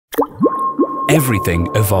everything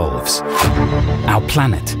evolves. Our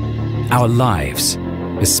planet, our lives,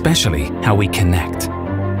 especially how we connect.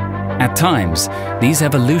 At times, these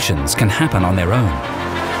evolutions can happen on their own,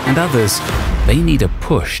 and others, they need a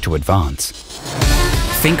push to advance.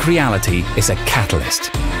 ThinkReality is a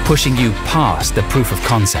catalyst, pushing you past the proof of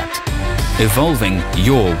concept, evolving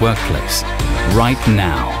your workplace right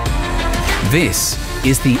now. This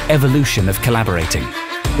is the evolution of collaborating,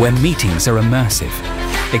 where meetings are immersive,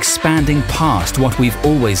 expanding past what we've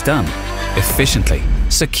always done, efficiently,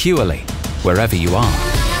 securely, wherever you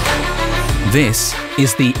are. This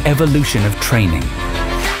is the evolution of training,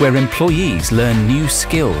 where employees learn new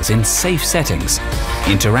skills in safe settings,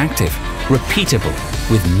 interactive, repeatable,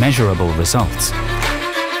 with measurable results.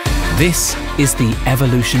 This is the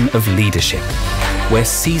evolution of leadership, where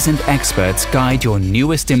seasoned experts guide your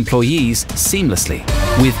newest employees seamlessly,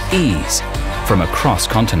 with ease, from across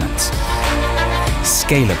continents.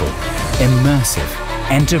 Scalable, immersive,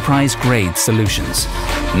 enterprise-grade solutions.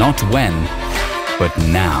 Not when, but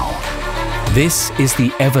now. This is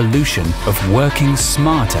the evolution of working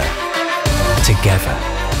smarter together.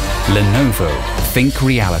 Lenovo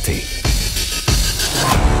ThinkReality.